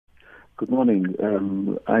Good morning.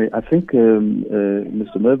 I think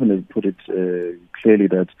Mr. Mervyn has put it clearly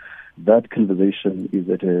that conversation is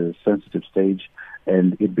at a sensitive stage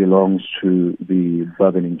and it belongs to the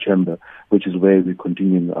bargaining chamber, which is where we're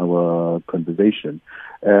continuing our conversation.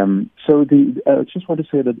 I just want to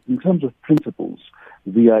say that in terms of principles,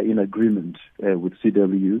 we are in agreement with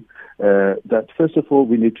CW that first of all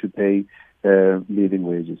we need to pay living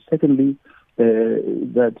wages. Secondly,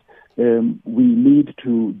 that we need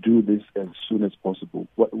to do this as soon as possible.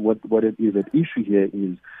 What it is at issue here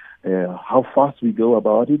is how fast we go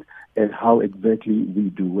about it and how exactly we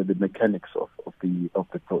do with the mechanics of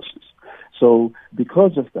the process. So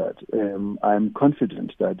because of that, I'm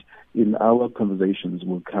confident that in our conversations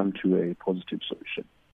we'll come to a positive solution.